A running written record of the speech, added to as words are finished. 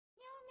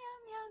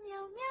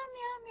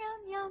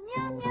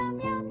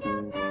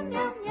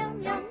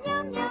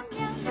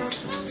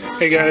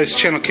Hey guys,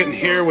 Channel Kitten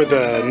here with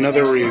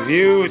another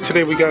review.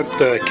 Today we got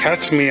the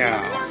cat's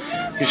Meow.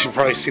 You should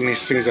probably seen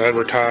these things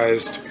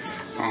advertised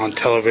on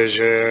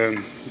television.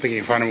 I think you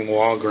can find them in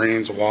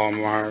Walgreens,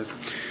 Walmart,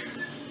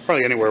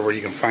 probably anywhere where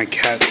you can find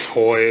cat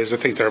toys. I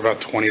think they're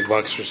about 20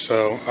 bucks or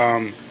so.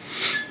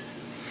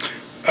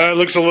 It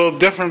looks a little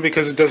different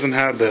because it doesn't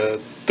have the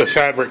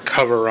fabric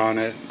cover on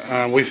it.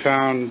 We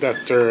found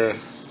after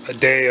a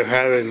day of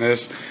having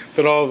this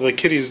that all the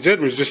kitties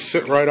did was just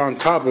sit right on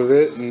top of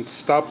it and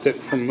stopped it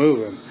from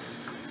moving.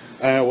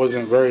 And it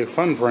wasn't very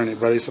fun for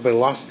anybody, so they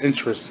lost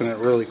interest in it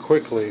really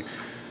quickly.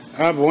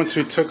 But once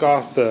we took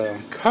off the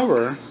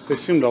cover, they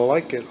seemed to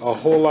like it a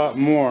whole lot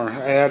more.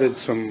 I added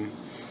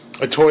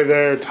a toy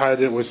there,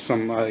 tied it with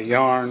some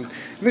yarn,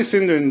 and they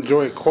seem to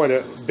enjoy it quite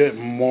a bit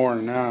more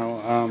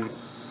now.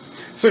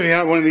 So if you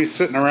have one of these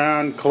sitting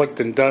around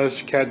collecting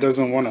dust, your cat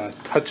doesn't want to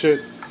touch it,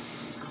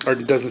 or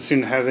doesn't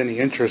seem to have any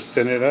interest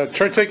in it,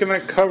 try taking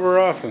that cover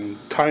off and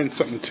tying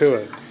something to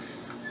it.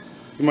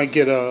 You might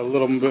get a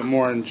little bit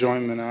more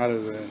enjoyment out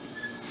of it.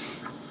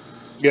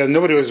 Yeah,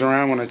 nobody was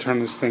around when I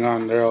turned this thing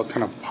on. They're all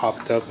kind of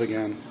popped up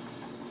again.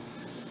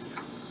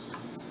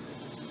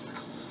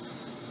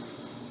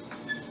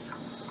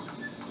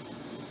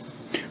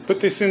 But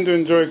they seem to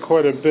enjoy it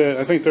quite a bit.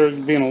 I think they're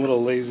being a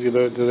little lazy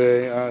though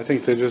today. I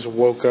think they just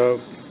woke up.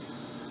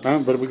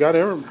 But we got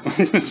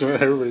so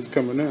everybody's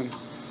coming in.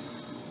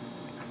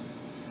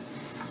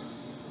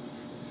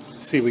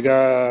 See, we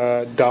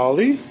got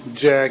Dolly,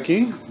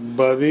 Jackie,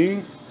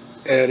 Bubby,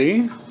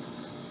 Eddie,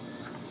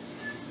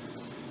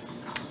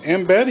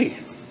 and Betty.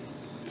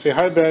 Say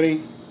hi,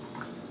 Betty.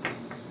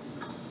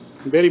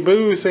 Betty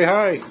Boo, say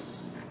hi.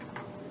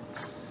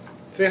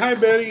 Say hi,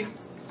 Betty.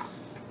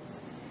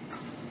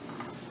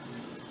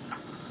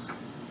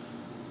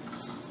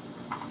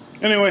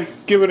 Anyway,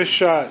 give it a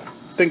shot.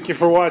 Thank you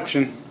for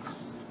watching.